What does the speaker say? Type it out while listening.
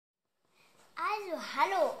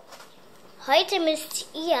Hallo. Heute müsst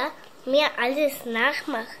ihr mir alles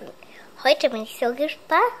nachmachen. Heute bin ich so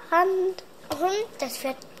gespannt. Und das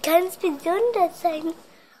wird ganz besonders sein.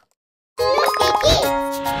 LUPI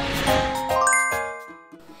KIDS!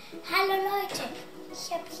 Hallo Leute,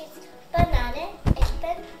 ich habe jetzt Banane,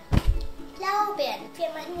 Äpfel, Blaubeeren. Wir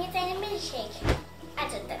machen jetzt eine MilchSHAKE.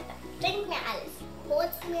 Also dann bringt mir alles.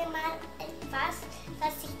 Holt mir mal etwas,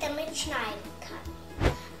 was ich damit schneiden kann.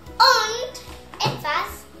 Und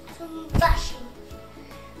etwas zum Waschen.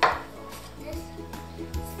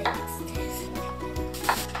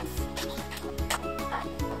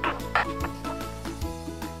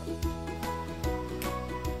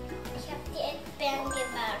 Ich habe die Erdbeeren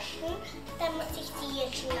gewaschen. Dann muss ich sie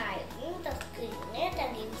jetzt schneiden. Das Grüne,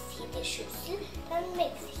 dann nehme ich sie in die Schüssel, dann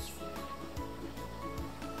mixe ich sie.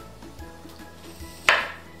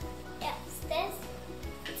 Erstes,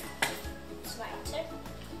 zweite.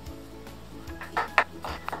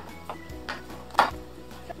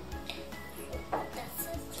 Das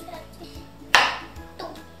ist fertig.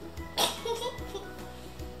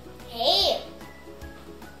 Hey,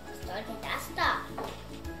 was soll denn das da?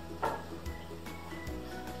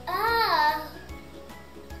 Hier.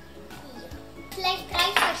 Vielleicht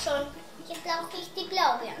reicht das schon. Jetzt brauche ich die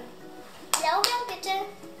Blaubeeren. Blaubeeren bitte.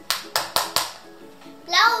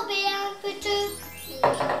 Blaubeeren bitte.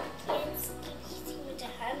 Jetzt gebe ich sie mit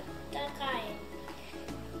der Hand da rein.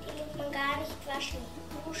 Die muss man gar nicht waschen,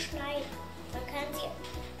 nur schneiden. Man kann sie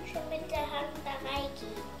schon mit der Hand da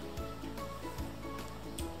reingeben.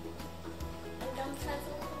 Und dann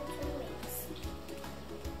versuchen zu mixen.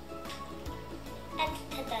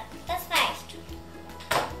 Das reicht.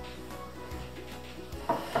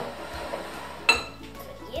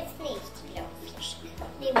 Jetzt nehme ich die Blaufische.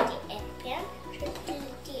 Nehme die Erdbeeren, schüttle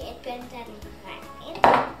die Erdbeeren dann rein.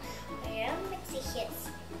 Ja, mixe ich jetzt.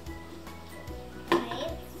 1,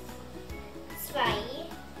 2,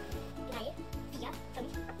 3, 4, 5,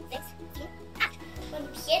 6, 7, 8.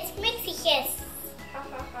 Und jetzt mixe ich es.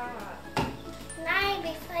 Nein,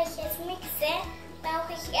 bevor ich es mixe,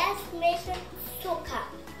 brauche ich erst Milch und Zucker.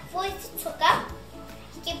 Wo ist Zucker?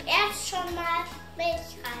 Ich gebe erst schon mal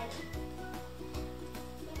Milch rein.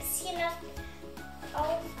 Ein bisschen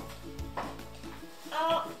auf.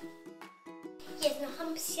 Jetzt noch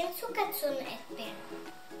ein bisschen Zucker zu den Erdbeeren.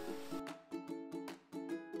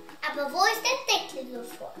 Aber wo ist der Deckel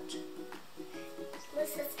sofort? Ich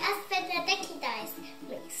muss das erst, wenn der Deckel da ist,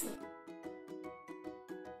 mixen.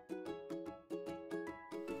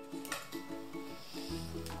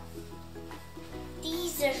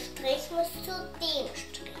 Dieser Strich muss zu dem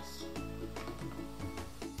Strich.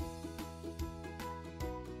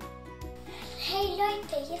 Hey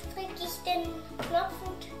Leute, jetzt drücke ich den Knopf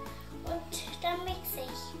und dann mixe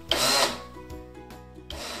ich.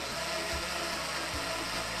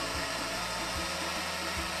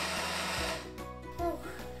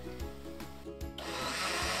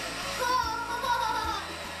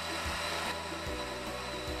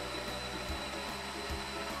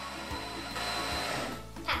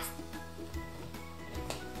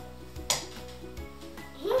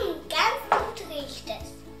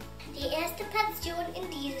 Die erste Portion in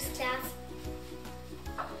dieses Glas.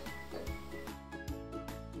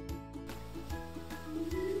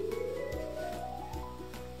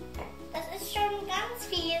 Das ist schon ganz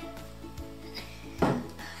viel.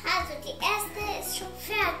 Also die erste ist schon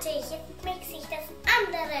fertig. Jetzt mixe ich das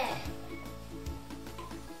andere.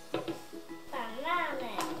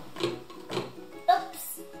 Banane. Ups.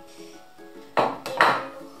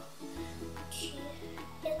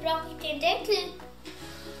 Jetzt brauche ich den Deckel.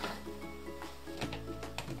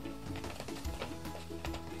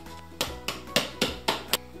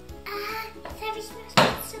 Ich muss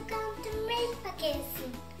den Zucker und die Milch vergessen.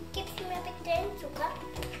 Gibst du mir bitte den Zucker?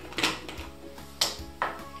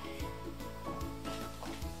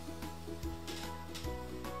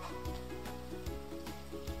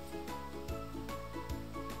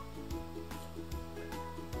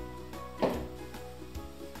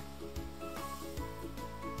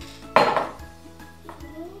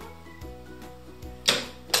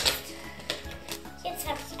 Jetzt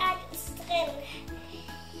habe ich alles drin.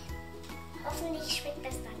 Hoffentlich schmeckt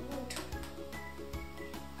das dann gut.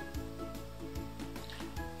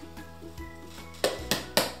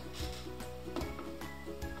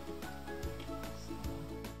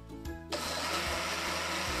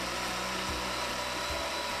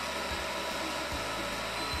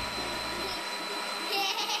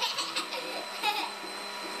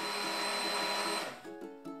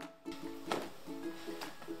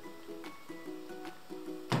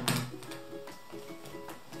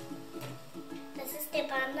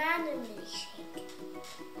 Bananenmilchshake.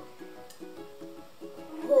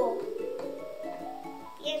 Hoch.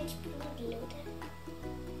 Wie ein Sprudel, oder?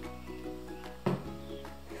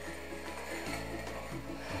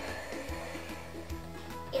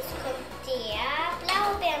 Jetzt kommt der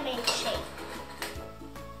Blaubeer-Milchshake.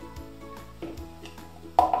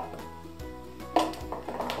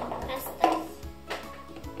 Was ist das?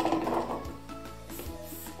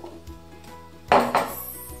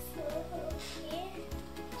 Okay.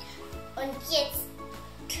 Und jetzt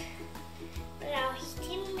brauche ich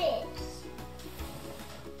die Milch.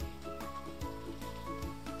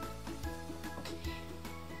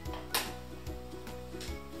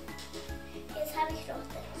 Jetzt habe ich noch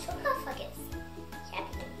den Zucker vergessen. Ich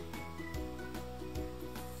habe ihn.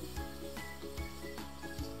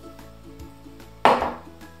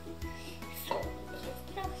 So, jetzt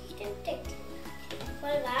brauche ich den Deckel.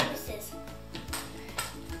 Voll warm ist es.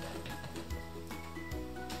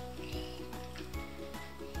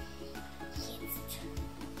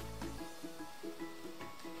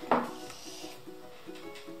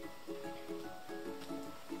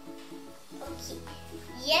 Okay,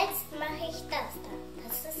 jetzt mache ich das dann,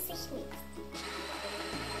 dass es sich mixt.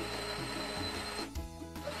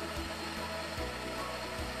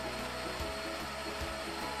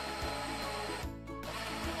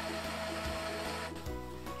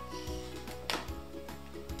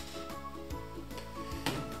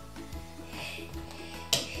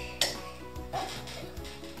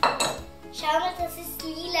 Schau mal, das ist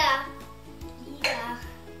lila. Lila.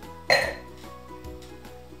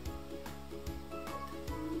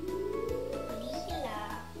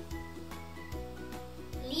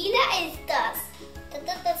 Lila ist das.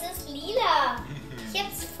 Das ist lila. Ich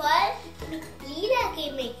habe es voll mit lila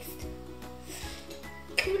gemixt.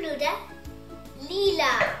 Cool, oder?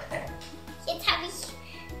 Lila. Jetzt habe ich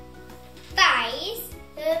weiß,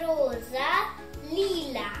 rosa,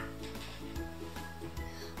 lila.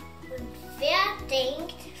 Und wer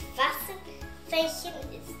denkt, welchen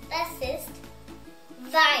ist das? Ist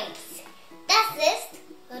weiß. Das ist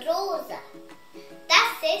rosa.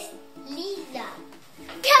 Das ist lila.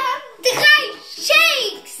 Wir haben 3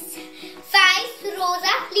 Shakes. Weiß,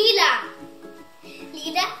 rosa, lila.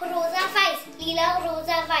 Lila, rosa, weiß. Lila,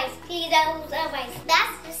 rosa, weiß. Lila, rosa, weiß.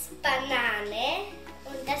 Das ist Banane.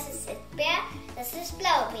 Und das ist Erdbeer. Das ist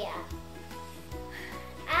Blaubeer.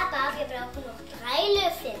 Aber wir brauchen noch 3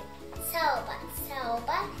 Löffel. Zauber,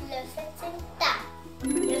 Zauber. Löffel sind da.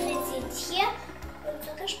 Löffel sind hier. Und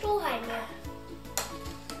sogar Strohhalme.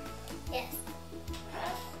 Yes.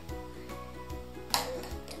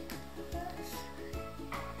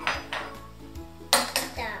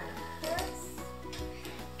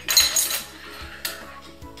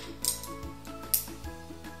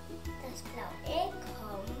 Das Blaue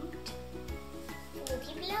kommt, wo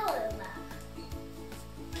die Blaue war.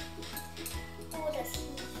 Wo das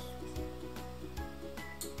liegt.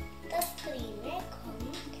 Das Grüne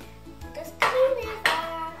kommt, wo das Grüne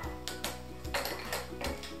war.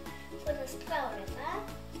 Wo das Braune war,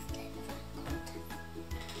 das Gelbe war, kommt.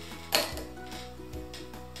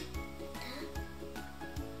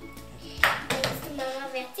 Die Mama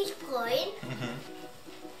wird sich freuen.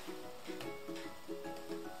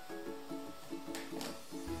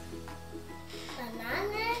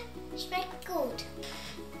 Banane schmeckt gut.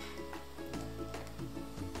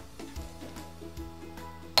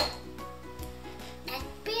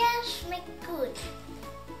 Erdbeer schmeckt gut.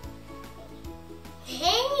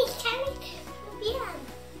 Hey, ich kann nicht probieren.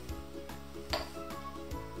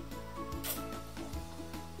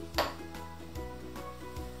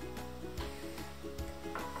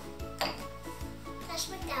 Das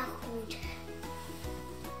schmeckt auch gut.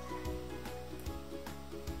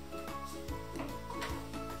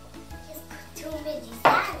 Jetzt tun wir die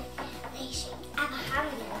Sahne. Aber haben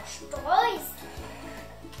wir noch Streusel?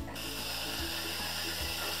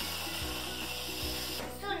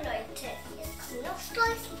 So Leute, jetzt kommen noch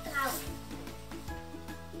Streusel drauf.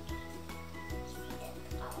 Ich sehe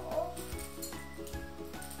drauf.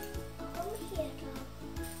 Komm hier drauf.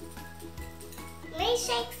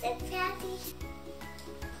 Milchshakes sind fertig.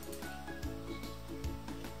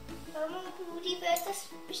 Mama und Rudi wird das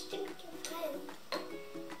bestimmt gefallen.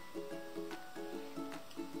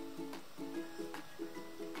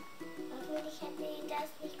 Hoffentlich hat sie das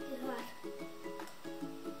nicht gehört.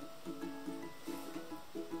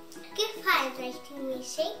 Gefallen euch die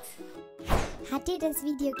Milchshakes? Hat dir das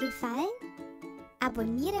Video gefallen?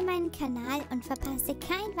 Abonniere meinen Kanal und verpasse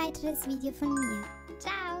kein weiteres Video von mir.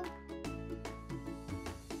 Ciao!